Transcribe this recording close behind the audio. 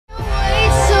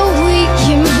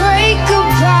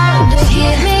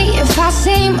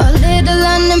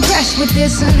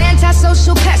this. An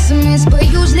antisocial pessimist, but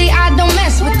usually I don't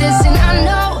mess with this, and I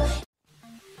know.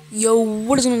 Yo,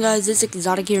 what is going on, guys? It's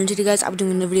Exotic here, and today, guys, I'll be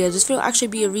doing a video. This video will actually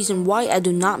be a reason why I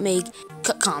do not make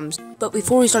cut comms. But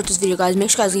before we start this video, guys,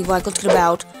 make sure you guys leave a like. Let's get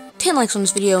about 10 likes on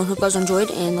this video. Hope you guys enjoyed,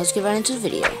 and let's get right into the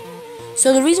video.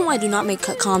 So the reason why I do not make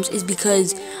cut comms is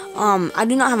because I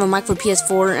do not have a mic for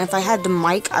PS4, and if I had the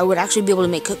mic, I would actually be able to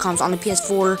make cut comms on the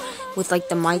PS4 with like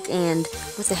the mic and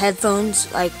with the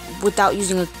headphones, like without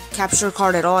using a capture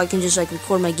card at all. I can just like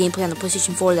record my gameplay on the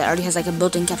PlayStation 4 that already has like a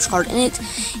built-in capture card in it,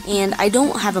 and I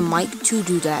don't have a mic to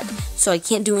do that, so I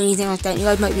can't do anything like that. And you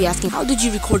guys might be asking, how did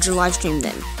you record your live stream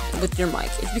then with your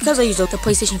mic? It's because I use the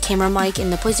PlayStation camera mic,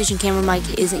 and the PlayStation camera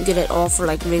mic isn't good at all for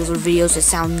like regular videos. It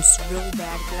sounds really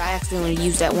bad because I accidentally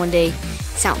used that one day. It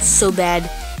sounds so bad,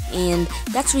 and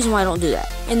that's the reason why I don't do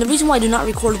that. And the reason why I do not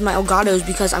record with my Elgato is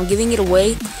because I'm giving it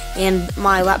away, and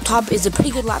my laptop is a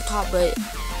pretty good laptop, but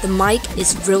the mic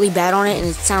is really bad on it, and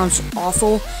it sounds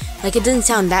awful. Like, it doesn't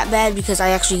sound that bad because I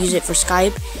actually use it for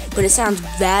Skype, but it sounds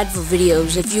bad for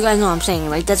videos, if you guys know what I'm saying.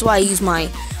 Like, that's why I used my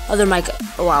other mic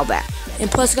a while back. And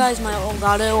plus, guys, my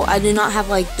Elgato, I do not have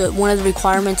like one of the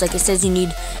requirements. Like, it says you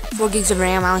need 4 gigs of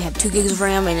RAM. I only have 2 gigs of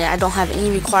RAM, and I don't have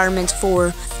any requirements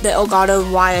for the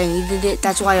Elgato why I needed it.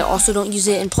 That's why I also don't use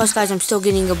it. And plus, guys, I'm still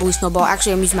getting a blue snowball.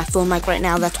 Actually, I'm using my phone mic right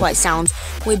now. That's why it sounds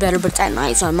way better, but it's at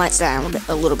night, so I might sound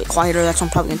a little bit quieter. That's why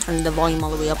I'm probably gonna turn the volume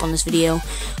all the way up on this video,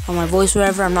 on my voice,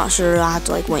 whatever. I'm not sure. I have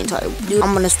to like wait until I do.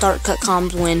 I'm gonna start cut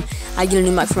comms when I get a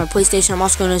new mic for my PlayStation. I'm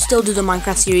also gonna still do the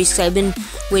Minecraft series because I've been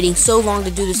waiting so long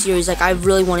to do the series. Like, I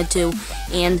really wanted to,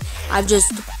 and I've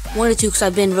just wanted to because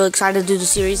I've been really excited to do the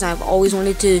series, and I've always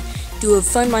wanted to do a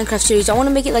fun Minecraft series. I want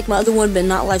to make it like my other one, but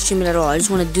not live stream it at all. I just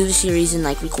want to do the series and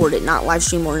like record it, not live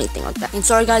stream or anything like that. And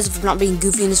sorry, guys, if I'm not being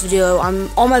goofy in this video.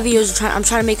 All my videos are I'm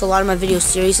trying to make a lot of my videos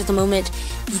serious at the moment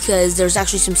because there's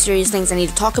actually some serious things I need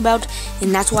to talk about,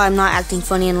 and that's why I'm not acting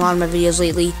funny in a lot of my videos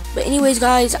lately. But anyways,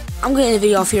 guys, I'm gonna end the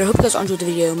video off here. I hope you guys enjoyed the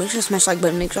video. Make sure to smash the like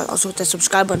button. Make sure to also hit that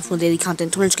subscribe button for daily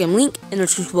content. Twitch game link in the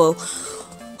description below.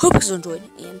 Hope you guys enjoyed,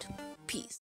 and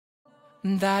peace.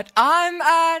 That I'm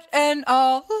at an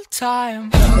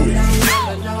all-time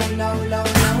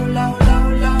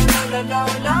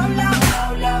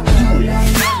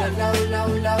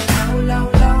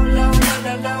low.